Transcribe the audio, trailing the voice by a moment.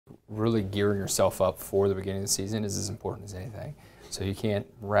really gearing yourself up for the beginning of the season is as important as anything. So you can't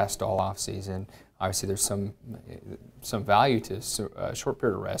rest all off season. Obviously, there's some value to a short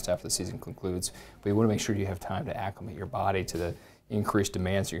period of rest after the season concludes, but you want to make sure you have time to acclimate your body to the increased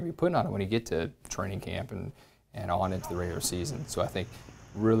demands you're going to be putting on it when you get to training camp and on into the regular season. So I think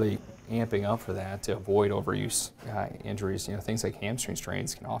really amping up for that to avoid overuse injuries. You know, things like hamstring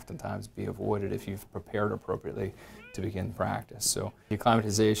strains can oftentimes be avoided if you've prepared appropriately to begin practice. So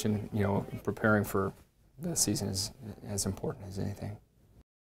acclimatization, you know, preparing for the season is as important as anything.